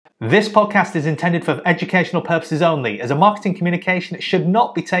This podcast is intended for educational purposes only. As a marketing communication, it should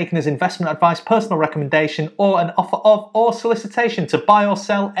not be taken as investment advice, personal recommendation, or an offer of or solicitation to buy or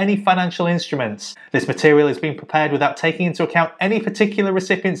sell any financial instruments. This material is being prepared without taking into account any particular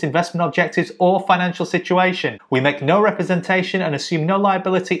recipient's investment objectives or financial situation. We make no representation and assume no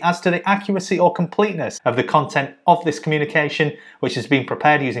liability as to the accuracy or completeness of the content of this communication, which is being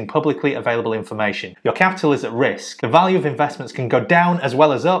prepared using publicly available information. Your capital is at risk. The value of investments can go down as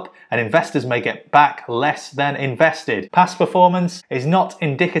well as up, and investors may get back less than invested. Past performance is not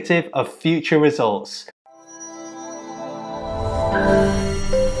indicative of future results.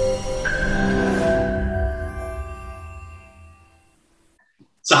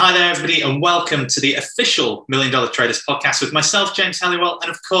 So hi there everybody, and welcome to the official $1 Million Traders podcast with myself, James Halliwell,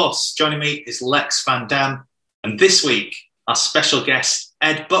 and of course joining me is Lex Van Dam, and this week our special guest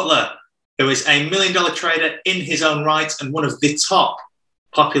Ed Butler, who is a $1 Million trader in his own right and one of the top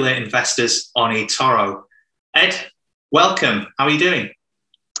popular investors on eToro. Ed, welcome. How are you doing?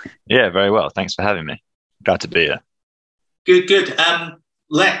 Yeah, very well. Thanks for having me. Glad to be here. Good.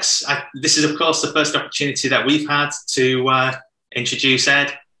 Lex, this is of course the first opportunity that we've had to introduce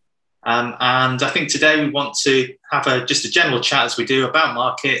Ed. And I think today we want to have just a general chat as we do about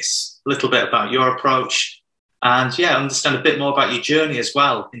markets, a little bit about your approach, and understand a bit more about your journey as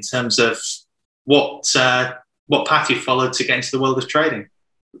well in terms of what path you followed to get into the world of trading.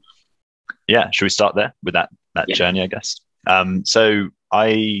 Yeah, should we start there with that journey, I guess? So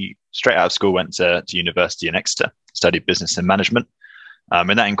I, straight out of school, went to university in Exeter, studied business and management, and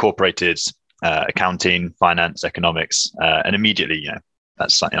that incorporated accounting, finance, economics, and immediately,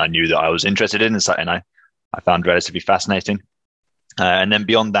 that's something I knew that I was interested in and something I found relatively fascinating. And then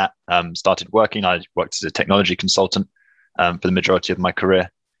beyond that, started working. I worked as a technology consultant for the majority of my career.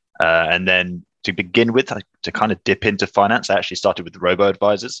 And then to begin with, to kind of dip into finance, I actually started with the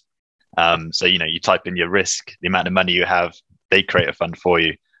robo-advisors. So, you type in your risk, the amount of money you have, they create a fund for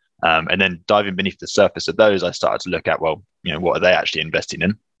you. And then diving beneath the surface of those, I started to look at, what are they actually investing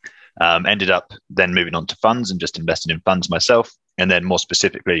in? Ended up then moving on to funds and just investing in funds myself. And then more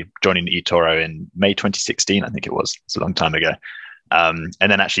specifically, joining eToro in May 2016, I think it was. It's a long time ago. And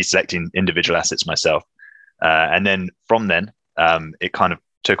then actually selecting individual assets myself. And then from then, it kind of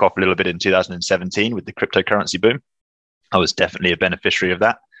took off a little bit in 2017 with the cryptocurrency boom. I was definitely a beneficiary of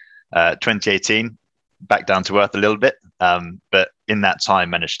that. 2018, back down to earth a little bit. But in that time,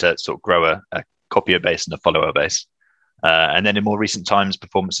 managed to sort of grow a copier base and a follower base. And then in more recent times,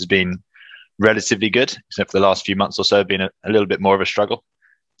 performance has been relatively good, except for the last few months or so, been a little bit more of a struggle.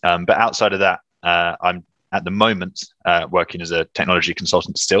 But outside of that, I'm at the moment working as a technology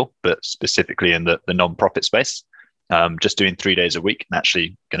consultant still, but specifically in the non-profit space. Just doing 3 days a week, and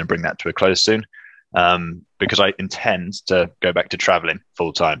actually going to bring that to a close soon, because I intend to go back to traveling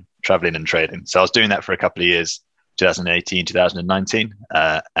full time, traveling and trading. So I was doing that for a couple of years, 2018, 2019,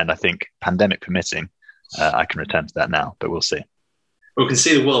 and I think pandemic permitting, I can return to that now, but we'll see. We can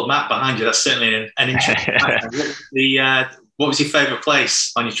see the world map behind you. That's certainly an interesting fact. What was your favourite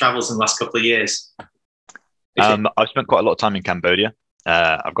place on your travels in the last couple of years? I've spent quite a lot of time in Cambodia.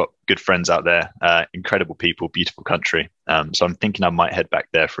 I've got good friends out there, incredible people, beautiful country. So I'm thinking I might head back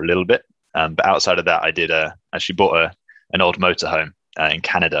there for a little bit. But outside of that, I did actually bought an old motorhome in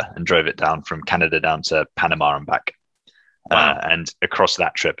Canada and drove it down from Canada down to Panama and back. Wow. And across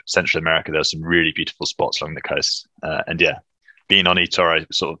that trip, Central America, there's some really beautiful spots along the coast. And being on eToro,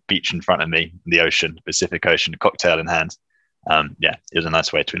 sort of beach in front of me, the ocean, Pacific Ocean, cocktail in hand. It was a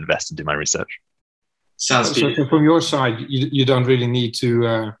nice way to invest and do my research. Sounds beautiful. So from your side, you don't really need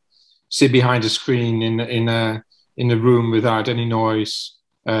to sit behind a screen in a room without any noise,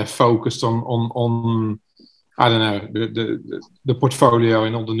 focused on I don't know, the portfolio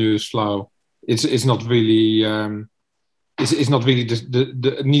and all the news flow. It's not really it's not really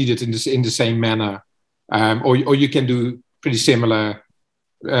needed in the same manner, or you can do pretty similar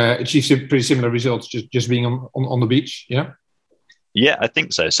achieve pretty similar results just being on the beach. Yeah, I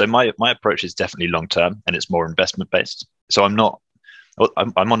think so. So my approach is definitely long term, and it's more investment based. So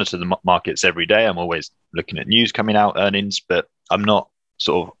I monitor the markets every day. I'm always looking at news coming out, earnings, but I'm not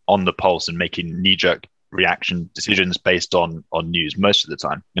sort of on the pulse and making knee jerk reaction decisions based on news most of the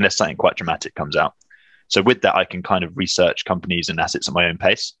time, unless something quite dramatic comes out. So with that, I can kind of research companies and assets at my own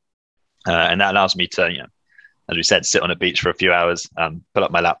pace, and that allows me to, as we said, sit on a beach for a few hours, pull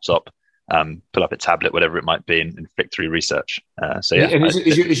up my laptop, pull up a tablet, whatever it might be, and flick through research. And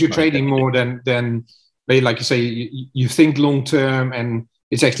is your trading more than like you say, you think long term, and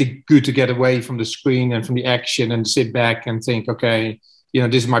it's actually good to get away from the screen and from the action and sit back and think, okay,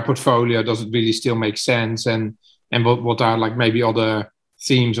 this is my portfolio. Does it really still make sense? And what are like maybe other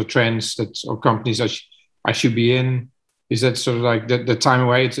themes or trends or companies I should be in? Is that sort of like the time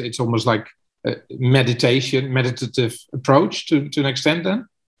away? It's almost like a meditative approach to an extent then?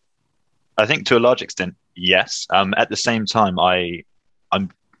 I think to a large extent, yes. At the same time,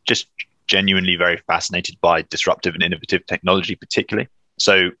 I'm just genuinely very fascinated by disruptive and innovative technology, particularly.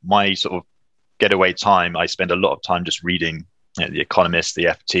 So my sort of getaway time, I spend a lot of time just reading The Economist, the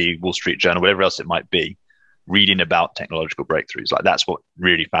FT, Wall Street Journal, whatever else it might be, reading about technological breakthroughs. Like that's what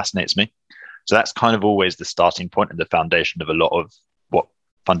really fascinates me. So that's kind of always the starting point and the foundation of a lot of what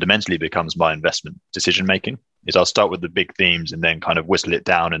fundamentally becomes my investment decision making. Is I'll start with the big themes and then kind of whistle it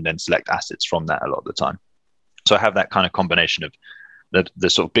down and then select assets from that a lot of the time. So I have that kind of combination of the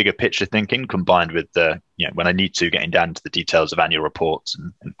sort of bigger picture thinking combined with when I need to, getting down into the details of annual reports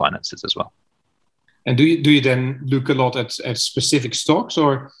and finances as well. And do you then look a lot at specific stocks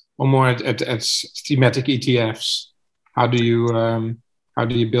or more at thematic ETFs? How do you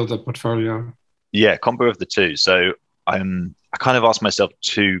build that portfolio? Yeah, combo of the two. So I kind of ask myself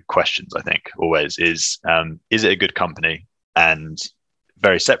two questions, I think, always is it a good company? And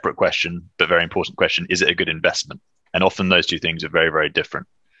very separate question, but very important question, is it a good investment? And often those two things are very, very different.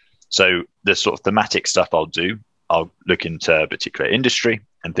 So the sort of thematic stuff I'll look into a particular industry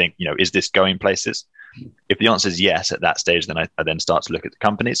and think, is this going places? If the answer is yes at that stage, then I then start to look at the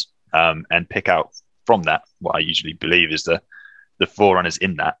companies and pick out from that what I usually believe is the forerunners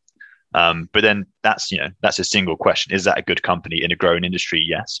in that. But then that's a single question. Is that a good company in a growing industry?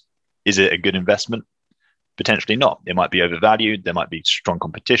 Yes. Is it a good investment? Potentially not. It might be overvalued. There might be strong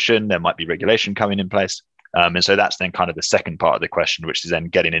competition. There might be regulation coming in place. And so that's then kind of the second part of the question, which is then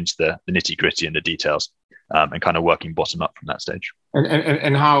getting into the nitty gritty and the details and kind of working bottom up from that stage.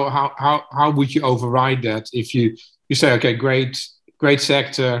 And how would you override that if you say, okay, great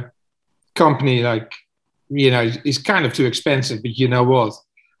sector, company like, is kind of too expensive, but you know what?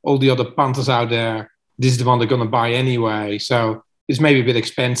 All the other punters out there, this is the one they're going to buy anyway. So it's maybe a bit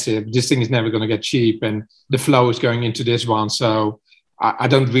expensive. This thing is never going to get cheap. And the flow is going into this one. So I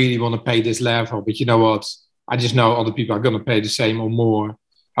don't really want to pay this level. But you know what? I just know other people are going to pay the same or more.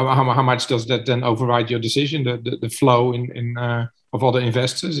 How much does that then override your decision, the flow of other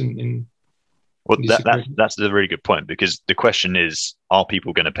investors? That's a really good point, because the question is, are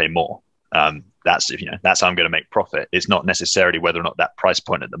people going to pay more? That's how I'm going to make profit. It's not necessarily whether or not that price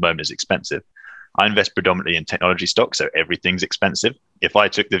point at the moment is expensive. I invest predominantly in technology stocks, so everything's expensive. If I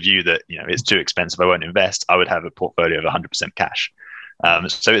took the view that it's too expensive, I won't invest, I would have a portfolio of 100% cash.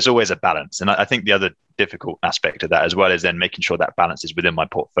 So it's always a balance, and I think the other difficult aspect of that as well is then making sure that balance is within my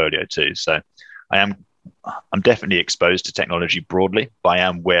portfolio too. So I'm definitely exposed to technology broadly, but I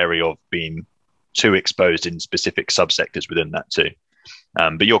am wary of being too exposed in specific subsectors within that too.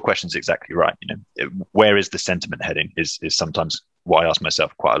 But your question is exactly right. Where is the sentiment heading is sometimes what I ask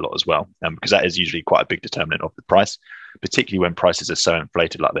myself quite a lot as well, because that is usually quite a big determinant of the price, particularly when prices are so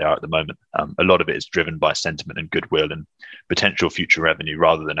inflated like they are at the moment. A lot of it is driven by sentiment and goodwill and potential future revenue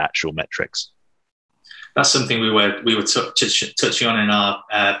rather than actual metrics. That's something we were touching on in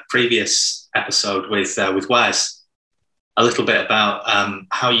our previous episode with Wes. A little bit about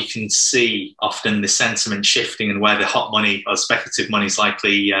how you can see often the sentiment shifting and where the hot money or speculative money is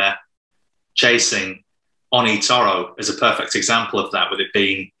likely chasing. On eToro is a perfect example of that, with it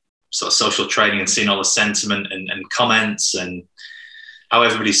being sort of social trading and seeing all the sentiment and comments and how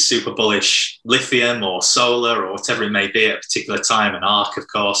everybody's super bullish lithium or solar or whatever it may be at a particular time. And ARC, of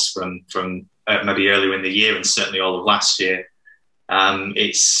course, from maybe earlier in the year and certainly all of last year.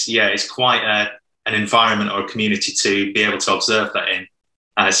 It's quite an environment or a community to be able to observe that in.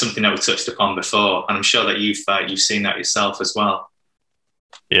 It's something that we touched upon before, and I'm sure that you've seen that yourself as well.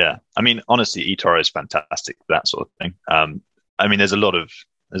 Yeah, I mean, honestly, eToro is fantastic for that sort of thing. I mean, there's a lot of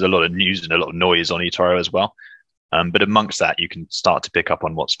news and a lot of noise on eToro as well. But amongst that, you can start to pick up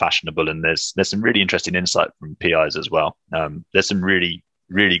on what's fashionable, and there's some really interesting insight from PIs as well. There's some really,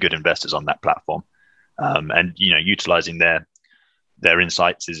 really good investors on that platform, and utilizing their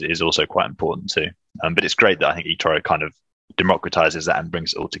insights is also quite important too. But it's great that I think eToro kind of democratizes that and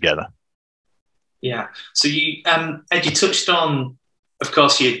brings it all together. Yeah. So Ed, you touched on, of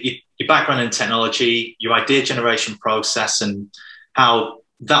course, your background in technology, your idea generation process, and how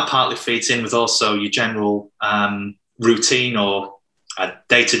that partly feeds in with also your general routine or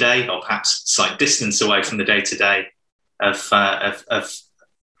day-to-day, or perhaps slight distance away from the day-to-day of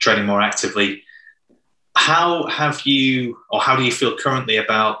trading more actively. How do you feel currently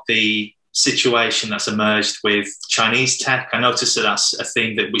about the situation that's emerged with Chinese tech? I noticed that that's a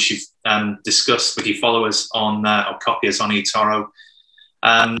theme that which you've discussed with your followers or copiers on eToro.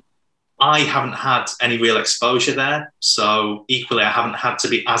 I haven't had any real exposure there. So equally, I haven't had to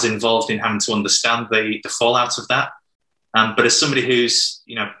be as involved in having to understand the fallout of that. But as somebody who's,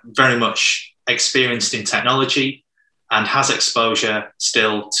 very much experienced in technology and has exposure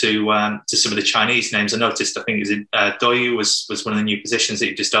still to some of the Chinese names, I noticed, I think Douyu was one of the new positions that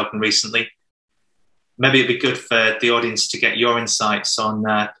you just opened recently. Maybe it'd be good for the audience to get your insights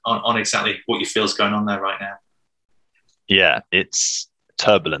on exactly what you feel is going on there right now. Yeah, it's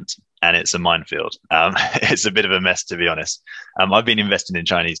turbulent and it's a minefield. It's a bit of a mess, to be honest. I've been investing in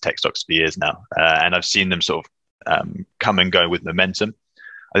Chinese tech stocks for years now, and I've seen them sort of come and go with momentum.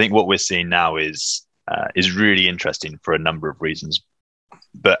 I think what we're seeing now is really interesting for a number of reasons.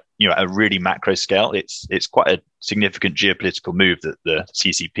 But at a really macro scale, it's quite a significant geopolitical move that the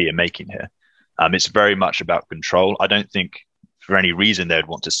CCP are making here. It's very much about control. I don't think for any reason they'd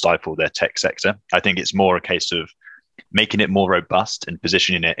want to stifle their tech sector. I think it's more a case of making it more robust and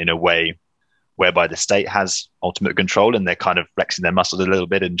positioning it in a way whereby the state has ultimate control, and they're kind of flexing their muscles a little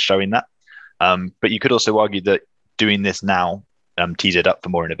bit and showing that. But you could also argue that doing this now tees it up for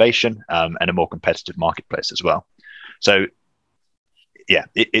more innovation and a more competitive marketplace as well. So yeah,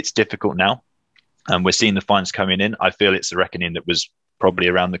 it's difficult now. We're seeing the fines coming in. I feel it's a reckoning that was probably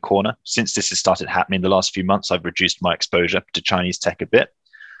around the corner. Since this has started happening the last few months, I've reduced my exposure to Chinese tech a bit.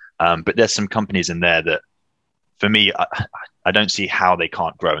 But there's some companies in there that, for me, I don't see how they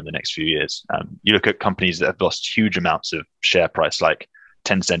can't grow in the next few years. You look at companies that have lost huge amounts of share price, like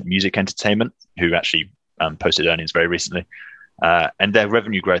Tencent Music Entertainment, who actually posted earnings very recently. And their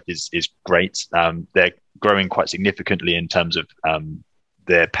revenue growth is great. They're growing quite significantly in terms of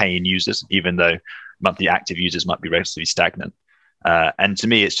their paying users, even though monthly active users might be relatively stagnant. And to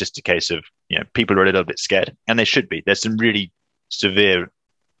me, it's just a case of, people are a little bit scared, and they should be. There's some really severe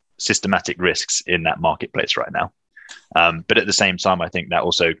systematic risks in that marketplace right now. But at the same time, I think that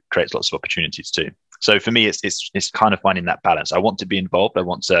also creates lots of opportunities too. So for me, it's kind of finding that balance. I want to be involved. I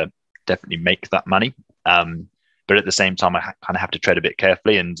want to definitely make that money. But at the same time, I kind of have to tread a bit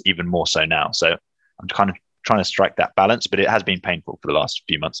carefully, and even more so now. So I'm kind of trying to strike that balance, but it has been painful for the last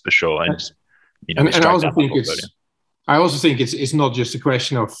few months for sure. And, I also think it's not just a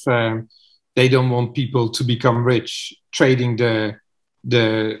question of they don't want people to become rich trading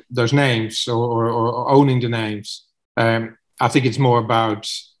those names or owning the names. I think it's more about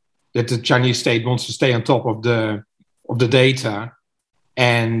that the Chinese state wants to stay on top of the data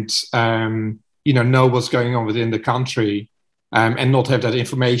and know what's going on within the country, and not have that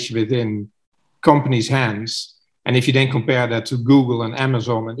information within companies' hands. And if you then compare that to Google and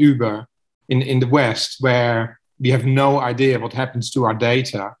Amazon and Uber in the West, where we have no idea what happens to our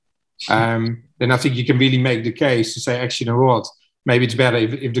data, then I think you can really make the case to say, actually, you know what, maybe it's better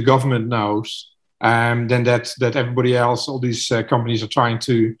if the government knows, than that everybody else, all these companies are trying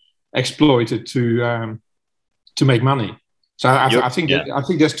to exploit it to make money. So I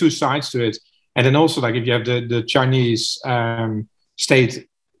think there's two sides to it. And then also, like, if you have the Chinese state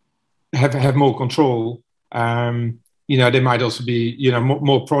have more control, there might also be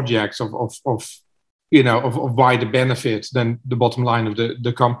more projects of wider benefit than the bottom line of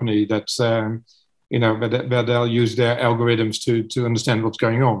the company that where they'll use their algorithms to understand what's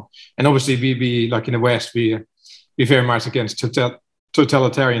going on. And obviously, we like in the West, we very much against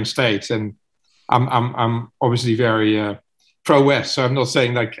totalitarian states, and I'm obviously very pro-West. So I'm not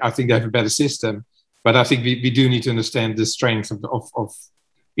saying like I think they have a better system, but I think we do need to understand the strength of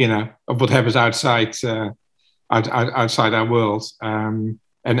what happens outside our world. And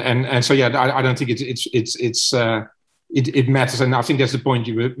so yeah, I don't think it matters. And I think that's the point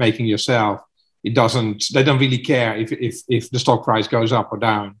you were making yourself. They don't really care if the stock price goes up or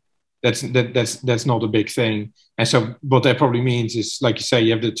down. That's not a big thing. And so what that probably means is, like you say,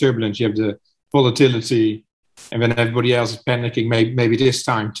 you have the turbulence, you have the volatility, and when everybody else is panicking, maybe this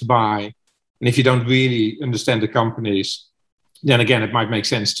time to buy. And if you don't really understand the companies, then again, it might make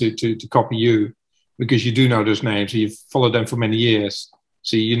sense to copy you, because you do know those names, you've followed them for many years,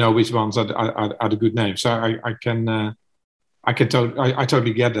 so you know which ones are the good names. So I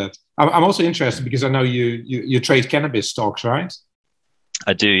totally get that. I'm also interested because I know you trade cannabis stocks, right?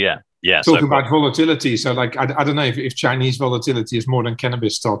 I do, yeah. Talking about volatility, so like I don't know if Chinese volatility is more than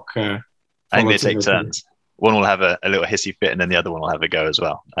cannabis stock. I think they take turns. One will have a little hissy fit, and then the other one will have a go as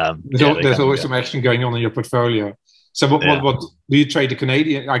well. There's always some action going on in your portfolio. So what do you trade the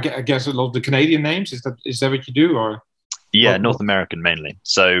Canadian? I guess a lot of the Canadian names. Is that what you do, or? Yeah, North American mainly.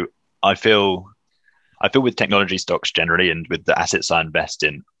 So I feel with technology stocks generally, and with the assets I invest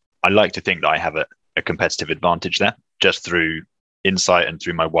in, I like to think that I have a competitive advantage there, just through insight and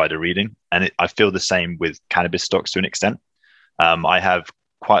through my wider reading. And I feel the same with cannabis stocks to an extent. I have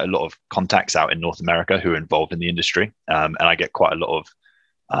quite a lot of contacts out in North America who are involved in the industry, and I get quite a lot of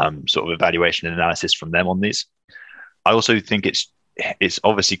sort of evaluation and analysis from them on these. I also think it's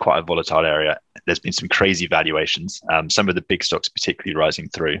obviously quite a volatile area. There's been some crazy valuations, some of the big stocks particularly rising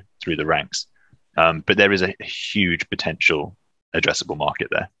through the ranks, but there is a huge potential addressable market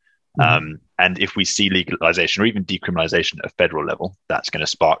there. And if we see legalization or even decriminalization at a federal level, that's going to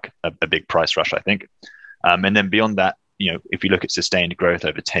spark a big price rush, I think. And then beyond that, if you look at sustained growth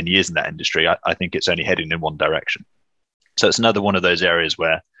over 10 years in that industry, I think it's only heading in one direction. So it's another one of those areas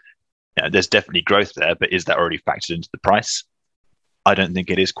where there's definitely growth there, but is that already factored into the price? I don't think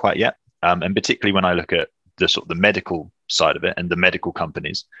it is quite yet. And particularly when I look at the sort of the medical side of it and the medical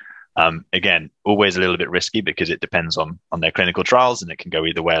companies, again, always a little bit risky because it depends on their clinical trials and it can go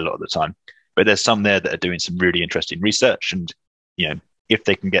either way a lot of the time. But there's some there that are doing some really interesting research, and if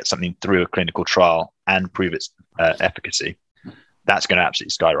they can get something through a clinical trial and prove its efficacy, that's going to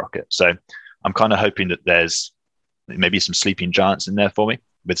absolutely skyrocket. So I'm kind of hoping that there's maybe some sleeping giants in there for me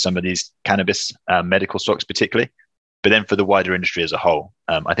with some of these cannabis medical stocks particularly. But then for the wider industry as a whole,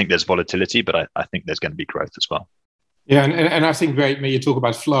 I think there's volatility, but I think there's going to be growth as well. Yeah, and I think when you talk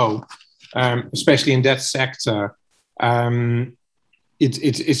about flow, especially in that sector,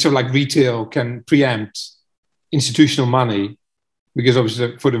 it's sort of like retail can preempt institutional money, because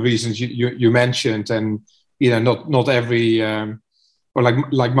obviously for the reasons you mentioned, and not every or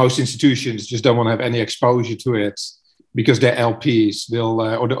like most institutions just don't want to have any exposure to it because their LPs will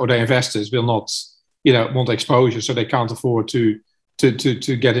or their investors will not want exposure, so they can't afford to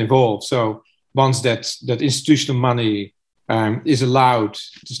get involved. So once that institutional money is allowed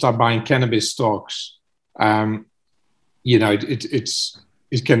to start buying cannabis stocks, it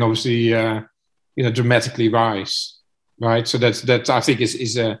can obviously dramatically rise, right? So that I think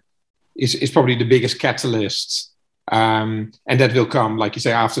is probably the biggest catalyst, and that will come, like you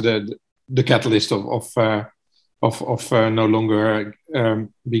say, after the catalyst of no longer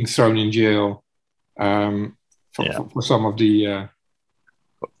being thrown in jail for some of the.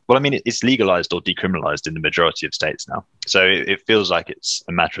 Well, I mean, it's legalized or decriminalized in the majority of states now. So it feels like it's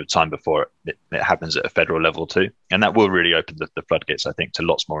a matter of time before it happens at a federal level too. And that will really open the floodgates, I think, to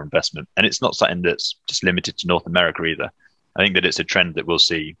lots more investment. And it's not something that's just limited to North America either. I think that it's a trend that we'll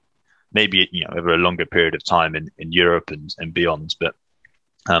see maybe, over a longer period of time in Europe and beyond. But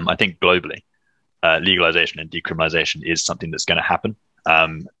I think globally, legalization and decriminalization is something that's going to happen.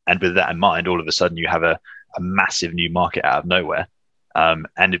 And with that in mind, all of a sudden you have a massive new market out of nowhere.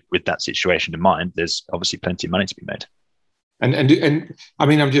 And with that situation in mind, there's obviously plenty of money to be made. And I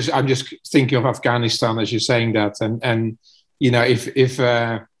mean, I'm just thinking of Afghanistan as you're saying that, and if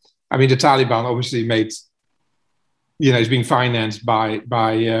I mean, the Taliban obviously made, is being financed by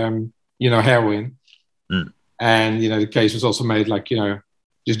heroin, and the case was also made like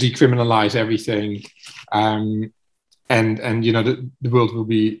just decriminalize everything, and the world will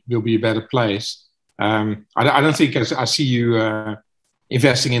be a better place. I don't think I see you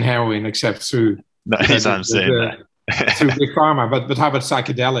investing in heroin except through through big pharma. But how about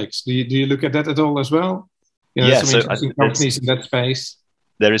psychedelics? Do you look at that at all as well? Some interesting companies in that space.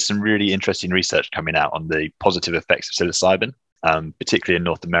 There is some really interesting research coming out on the positive effects of psilocybin, particularly in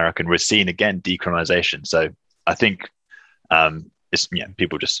North America. And we're seeing again decriminalization. So I think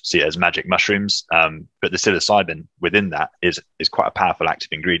people just see it as magic mushrooms, but the psilocybin within that is quite a powerful active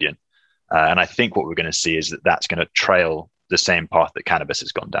ingredient. And I think what we're going to see is that's going to trail the same path that cannabis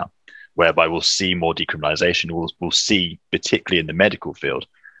has gone down, whereby we'll see more decriminalization. We'll see, particularly in the medical field,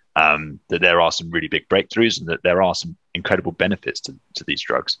 that there are some really big breakthroughs and that there are some incredible benefits to these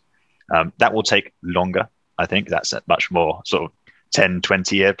drugs. That will take longer. I think that's a much more sort of 10,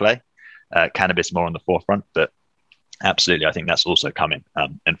 20-year play. Cannabis more on the forefront, but absolutely, I think that's also coming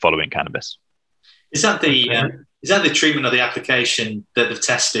and following cannabis. Is that the treatment or the application that they've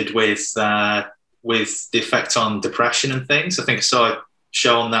tested with the effect on depression and things? I think I saw a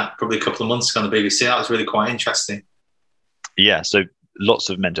show on that probably a couple of months ago on the BBC. That was really quite interesting. Yeah, so lots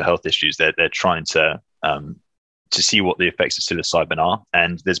of mental health issues. They're trying to see what the effects of psilocybin are,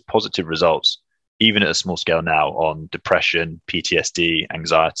 and there's positive results even at a small scale now on depression, PTSD,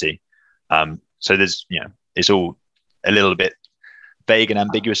 anxiety. So there's it's all a little bit vague and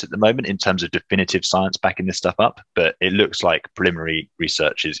ambiguous at the moment in terms of definitive science backing this stuff up, but it looks like preliminary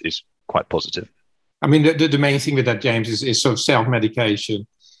research is quite positive. I mean, the main thing with that, James, is sort of self-medication.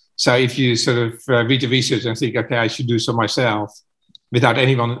 So if you sort of read the research and think, okay, I should do so myself without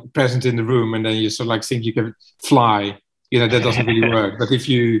anyone present in the room, and then you sort of like think you can fly, that doesn't really work. But if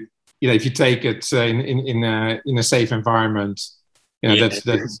you take it in a safe environment, that's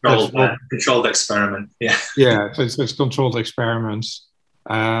controlled experiment. Yeah. Yeah. So it's controlled experiments.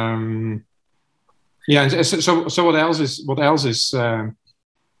 Yeah. And so what else is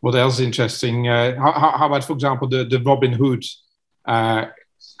interesting? How about, for example, the Robin Hood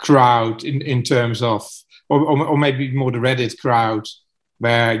crowd in terms of, or maybe more the Reddit crowd,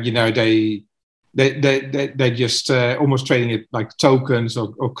 where they just almost trading it like tokens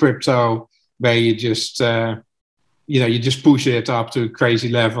or crypto, where you just you just push it up to a crazy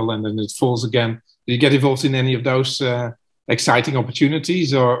level and then it falls again. Do you get involved in any of those exciting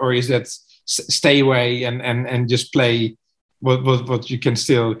opportunities, or is that stay away and just play what you can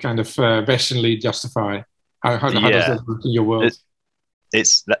still kind of rationally justify? How does that work in your world?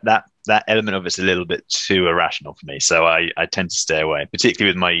 It's that element of it's a little bit too irrational for me, so I tend to stay away,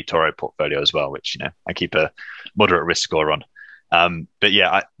 particularly with my eToro portfolio as well, which I keep a moderate risk score on. But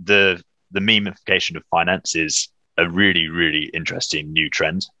yeah, the memification of finance is a really, really interesting new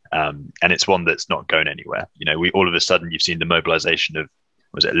trend, and it's one that's not going anywhere. We all of a sudden you've seen the mobilization of,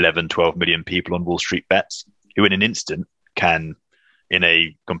 was it 11, 12 million people on Wall Street bets, who in an instant can, in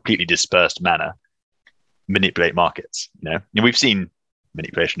a completely dispersed manner, manipulate markets. We've seen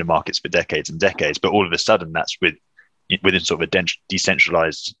manipulation of markets for decades and decades, but all of a sudden that's within sort of a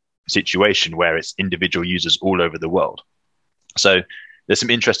decentralized situation where it's individual users all over the world. So there's some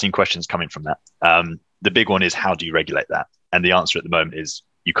interesting questions coming from that. The big one is, how do you regulate that? And the answer at the moment is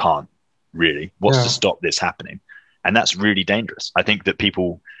you can't really. What's to stop this happening? And that's really dangerous. I think that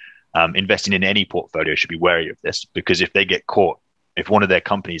people investing in any portfolio should be wary of this, because if they get caught, if one of their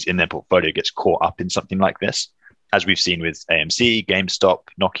companies in their portfolio gets caught up in something like this, as we've seen with AMC, GameStop,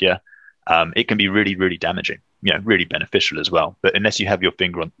 Nokia, it can be really, really damaging, really beneficial as well. But unless you have your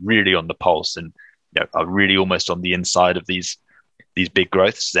finger really on the pulse and are really almost on the inside of these big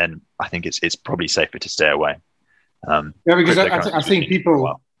growths, then I think it's probably safer to stay away. Because I think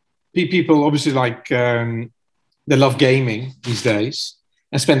people obviously they love gaming these days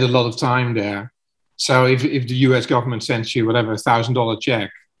and spend a lot of time there. So if the US government sends you whatever $1,000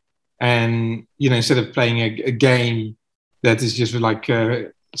 check, and instead of playing a game that is just like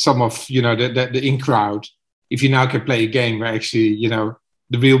some of the in crowd, if you now can play a game where actually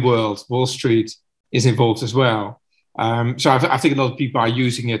the real world, Wall Street, is involved as well. So I think a lot of people are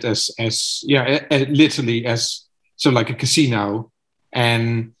using it as literally as sort of like a casino.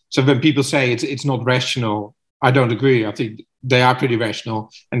 And so when people say it's not rational, I don't agree. I think they are pretty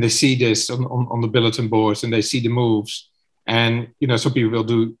rational, and they see this on the bulletin boards, and they see the moves. And some people will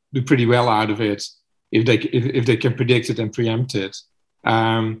do pretty well out of it if they can predict it and preempt it.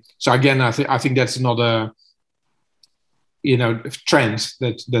 So again, I think that's another trend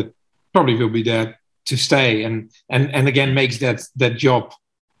that probably will be there to stay, and again makes that job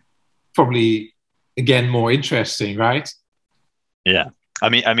probably again more interesting, right? Yeah, I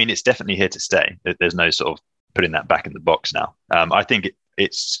mean, it's definitely here to stay. There's no sort of putting that back in the box now. I think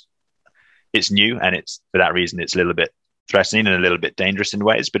it's new, and it's for that reason it's a little bit threatening and a little bit dangerous in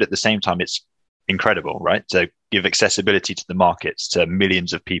ways, but at the same time it's incredible, right? To give accessibility to the markets to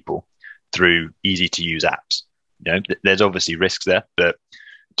millions of people through easy to use apps. There's obviously risks there, but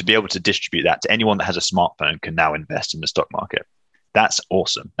to be able to distribute that to anyone that has a smartphone can now invest in the stock market. That's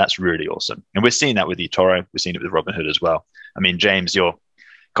awesome. That's really awesome. And we're seeing that with eToro. We're seeing it with Robinhood as well. I mean, James, your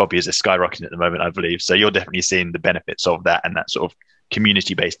copies are skyrocketing at the moment, I believe. So you're definitely seeing the benefits of that and that sort of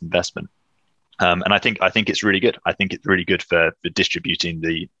community-based investment. And I think it's really good. I think it's really good for distributing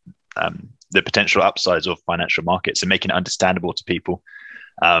the potential upsides of financial markets and making it understandable to people.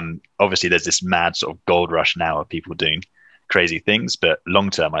 Obviously, there's this mad sort of gold rush now of people doing crazy things, but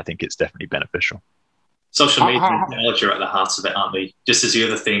long term, I think it's definitely beneficial. Social media and technology are at the heart of it, aren't they? Just as the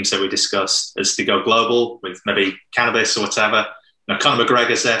other themes that we discussed, as to go global with maybe cannabis or whatever. Conor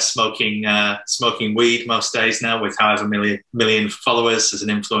McGregor's there smoking weed most days now with however million followers as an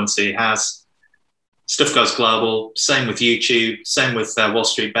influencer he has. Stuff goes global. Same with YouTube. Same with Wall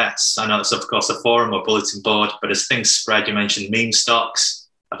Street bets. I know it's of course a forum or bulletin board, but as things spread, you mentioned meme stocks.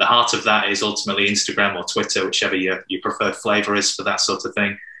 At the heart of that is ultimately Instagram or Twitter, whichever your preferred flavor is for that sort of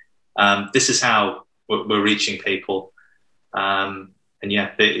thing. This is how we're reaching people. And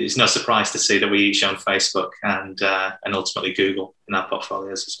yeah, it's no surprise to see that we each own Facebook and ultimately Google in our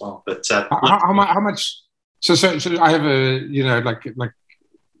portfolios as well. But how much? So I have like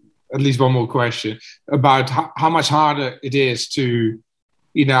at least one more question about how much harder it is to,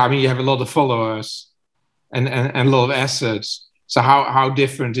 you have a lot of followers and a lot of assets. So how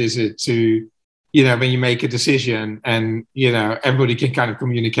different is it to, when you make a decision and, everybody can kind of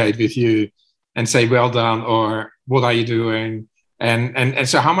communicate with you and say, well done, or what are you doing? And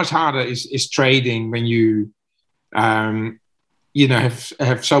so how much harder is trading when you, have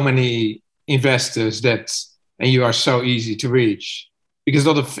so many investors and you are so easy to reach? because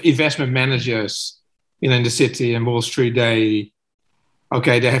a lot of investment managers, in the city and Wall Street, they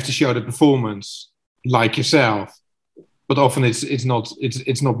have to show the performance like yourself, but often it's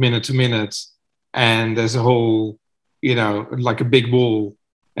not minute to minute, and there's a whole, like a big wall,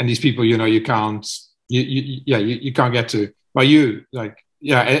 and these people, you can't get to. But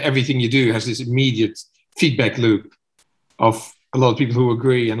everything you do has this immediate feedback loop of a lot of people who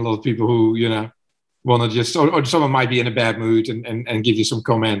agree and a lot of people who want to just, or someone might be in a bad mood and give you some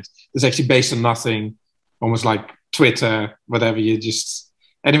comment that's actually based on nothing, almost like Twitter, whatever. You just,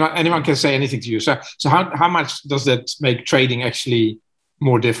 anyone can say anything to you. So how much does that make trading actually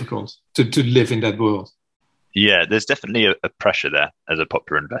more difficult to live in that world? Yeah, there's definitely a pressure there as a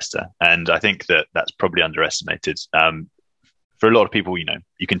popular investor, and I think that's probably underestimated. For a lot of people,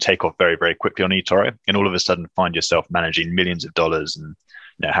 you can take off very, very quickly on eToro, and all of a sudden find yourself managing millions of dollars and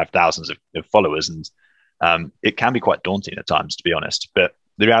have thousands of followers, and it can be quite daunting at times, to be honest. But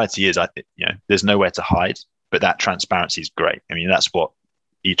the reality is, there's nowhere to hide. But that transparency is great. I mean, that's what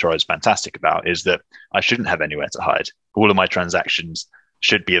eToro is fantastic about, is that I shouldn't have anywhere to hide. All of my transactions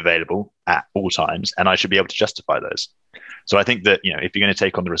should be available at all times, and I should be able to justify those. So I think that, if you're going to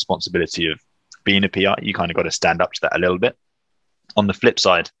take on the responsibility of being a PI, you kind of got to stand up to that a little bit. On the flip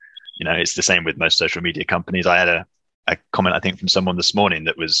side, it's the same with most social media companies. I had a comment, I think, from someone this morning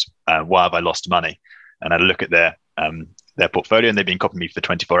that was, why have I lost money? And I had a look at their portfolio, and they've been copying me for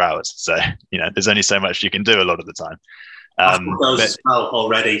 24 hours. So, there's only so much you can do a lot of the time. I've got those as well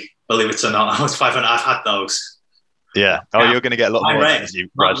already, believe it or not. I was 500. I've had those. Yeah. Oh, you're going to get a lot more as you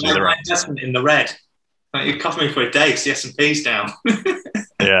rise through the ranks. Investment in the red. You cover me for a day because the S&P's down.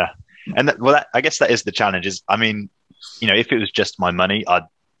 Yeah. And I guess that is the challenge. Is, I mean, if it was just my money,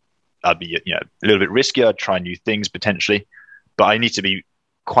 I'd be a little bit riskier. I'd try new things potentially, but I need to be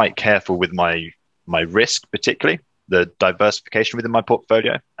quite careful with my risk, particularly the diversification within my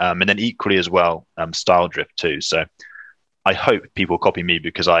portfolio, and then equally as well, style drift too. So I hope people copy me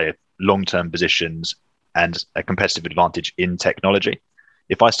because I have long-term positions and a competitive advantage in technology.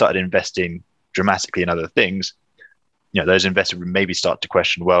 If I started investing dramatically in other things, those investors would maybe start to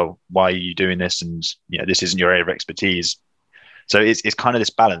question, well, why are you doing this? And, this isn't your area of expertise. So it's kind of this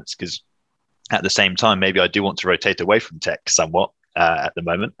balance, because at the same time, maybe I do want to rotate away from tech somewhat at the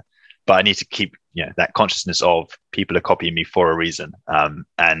moment, but I need to keep, that consciousness of people are copying me for a reason. And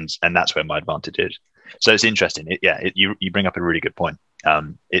that's where my advantage is. So it's interesting. You bring up a really good point.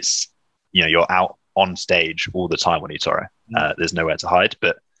 It's, you're out on stage all the time on eToro. There's nowhere to hide,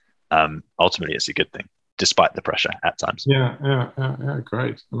 but ultimately it's a good thing, despite the pressure at times. Yeah,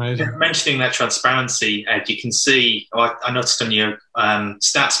 great, amazing. Yeah, mentioning that transparency, Ed, you can see, I noticed on your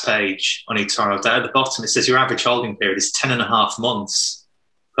stats page on eToro, that at the bottom it says your average holding period is 10.5 months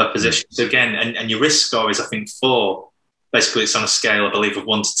per position. So again, and your risk score is, I think, 4. Basically, it's on a scale, I believe, of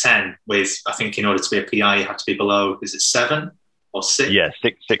 1 to 10, with, I think, in order to be a PI, you have to be below, is it 7 or 6? Yeah,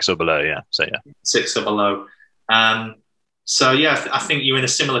 6 or below, yeah. So, yeah. 6 or below. So, yeah, I think you're in a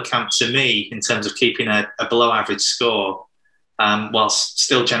similar camp to me in terms of keeping a below average score, whilst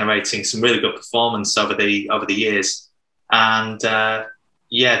still generating some really good performance over the years. And,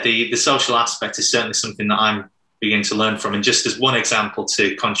 the social aspect is certainly something that I'm beginning to learn from. And just as one example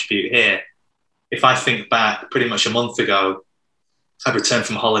to contribute here, if I think back pretty much a month ago, I returned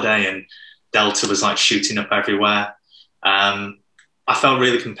from holiday and Delta was like shooting up everywhere. I felt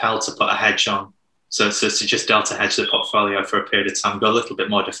really compelled to put a hedge on. So to just Delta hedge the portfolio for a period of time, go a little bit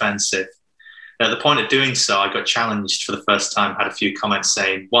more defensive. And at the point of doing so, I got challenged for the first time, had a few comments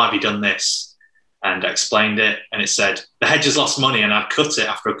saying, why have you done this? And I explained it, and it said, the hedge has lost money, and I've cut it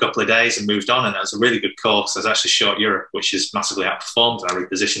after a couple of days and moved on. And that was a really good course. I was actually short Europe, which is massively outperformed. I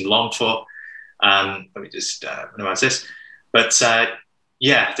repositioned long for. Let me just minimize this. But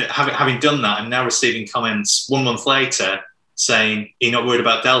having done that, I'm now receiving comments 1 month later saying, you're not worried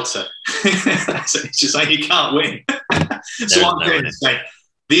about Delta. So it's just like, you can't win. So what I'm doing is saying,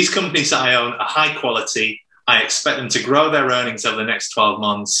 these companies that I own are high quality. I expect them to grow their earnings over the next 12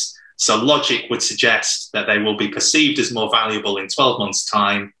 months. So logic would suggest that they will be perceived as more valuable in 12 months'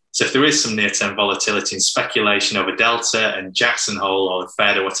 time. So if there is some near-term volatility and speculation over Delta and Jackson Hole or the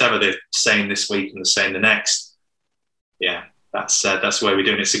Fed or whatever they're saying this week and they're saying the next, that's the way we're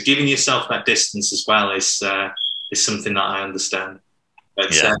doing it. So giving yourself that distance as well is something that I understand. But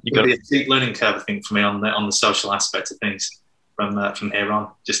it's going to be a steep learning curve, I think, for me on the social aspect of things from here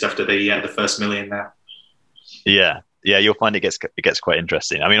on. Just after the first million now. Yeah, you'll find it gets quite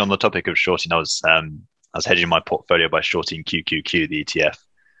interesting. I mean, on the topic of shorting, I was hedging my portfolio by shorting QQQ, the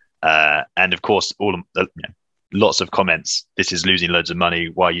ETF. And of course, lots of comments. This is losing loads of money.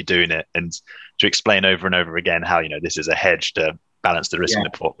 Why are you doing it? And to explain over and over again how this is a hedge to balance the risk in the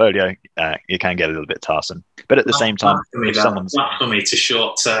portfolio, it can get a little bit tiresome. But at the same time, if someone's not for me to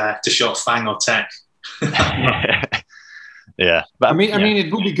short FANG or tech. Yeah, but I mean,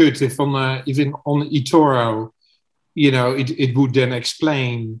 it would be good if even on eToro, it would then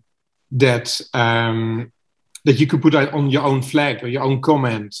explain that that you could put that on your own flag or your own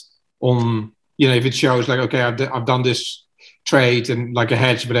comment on, if it shows like, okay, I've done this trade and like a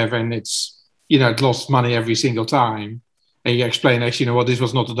hedge, whatever, and it's, it lost money every single time, and you explain actually, this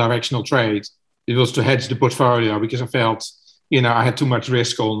was not a directional trade. It was to hedge the portfolio because I felt, I had too much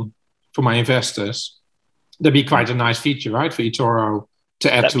risk on for my investors. That'd be quite a nice feature, right, for eToro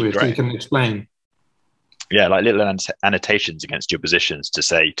to add to it. So you can explain. Yeah, like little annotations against your positions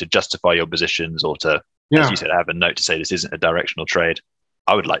to justify your positions, or to, as you said, have a note to say this isn't a directional trade.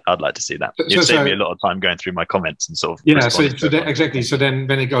 I'd like to see that. It'd save me a lot of time going through my comments and sort of exactly. So then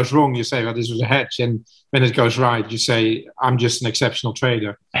when it goes wrong, you say, well, this was a hedge, and when it goes right, you say, I'm just an exceptional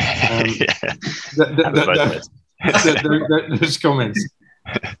trader. Those comments.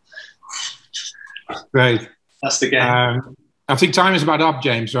 Great. That's the game. I think time is about up,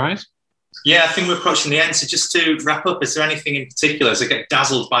 James, right? Yeah, I think we're approaching the end. So just to wrap up, is there anything in particular, as I get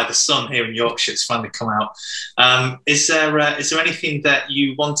dazzled by the sun here in Yorkshire, it's finally come out. Is there anything that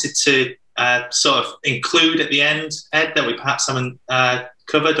you wanted to sort of include at the end, Ed, that we perhaps haven't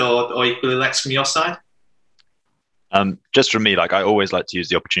covered, or equally, Lex, from your side? Just from me, like, I always like to use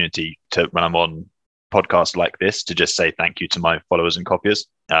the opportunity to, when I'm on podcasts like this, to just say thank you to my followers and copiers.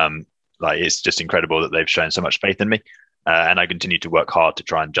 Like, it's just incredible that they've shown so much faith in me. And I continue to work hard to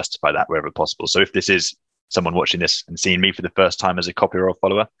try and justify that wherever possible. So if this is someone watching this and seeing me for the first time as a copier or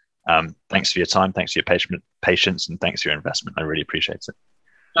follower, thanks for your time, thanks for your patience, and thanks for your investment. I really appreciate it.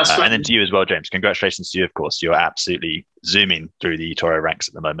 And then to you as well, James, congratulations to you, of course. You're absolutely zooming through the eToro ranks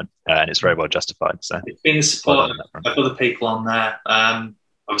at the moment, and it's very well justified. So it's been the support of other people on there.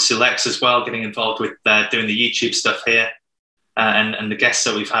 Obviously, Lex as well, getting involved with doing the YouTube stuff here, and the guests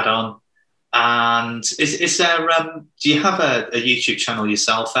that we've had on. And is there? Do you have a YouTube channel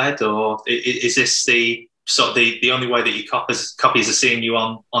yourself, Ed, or is this the sort of the only way that your copies are seeing you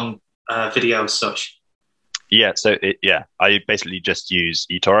on video as such? Yeah, so I basically just use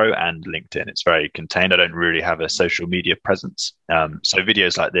eToro and LinkedIn. It's very contained. I don't really have a social media presence. So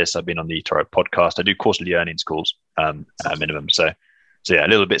videos like this, I've been on the eToro podcast. I do quarterly earnings calls at a minimum. So yeah,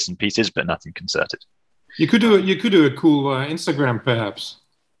 little bits and pieces, but nothing concerted. You could do a cool Instagram, perhaps.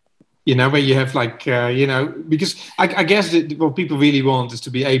 Where you have like, because I guess that what people really want is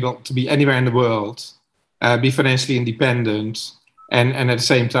to be able to be anywhere in the world, be financially independent, and at the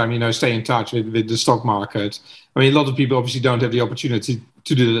same time, stay in touch with the stock market. I mean, a lot of people obviously don't have the opportunity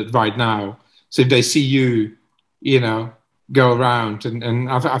to do that right now. So if they see you, go around, and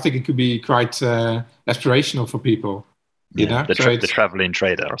I think it could be quite aspirational for people. The traveling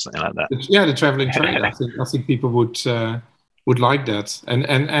trader or something like that. The traveling trader. I think people would like that,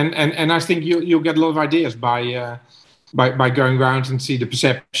 and I think you'll get a lot of ideas by going around and see the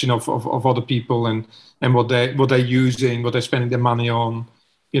perception of other people and what they're using, what they're spending their money on,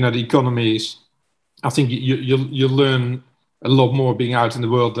 the economies. I think you'll learn a lot more being out in the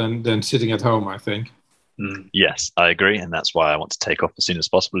world than sitting at home, I think. Yes, I agree, and that's why I want to take off as soon as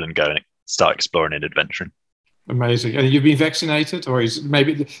possible and go and start exploring and adventuring. Amazing. And you've been vaccinated, or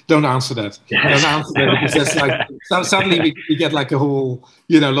maybe don't answer that. Don't answer that, because that's like suddenly we get like a whole,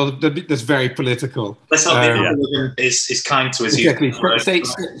 a lot of that's very political. Let's hope the is kind to us. Exactly.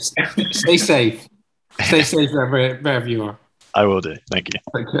 Stay safe. Stay safe wherever you are. I will do. Thank you.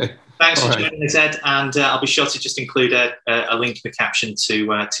 Okay. Thanks for joining us, Ed, and I'll be sure to just include a link in the caption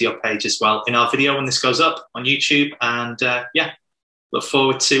to your page as well in our video when this goes up on YouTube. And look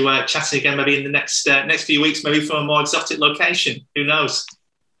forward to chatting again maybe in the next few weeks, maybe from a more exotic location. Who knows?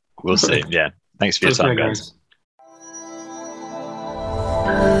 We'll see. Yeah. Thanks for your time, guys.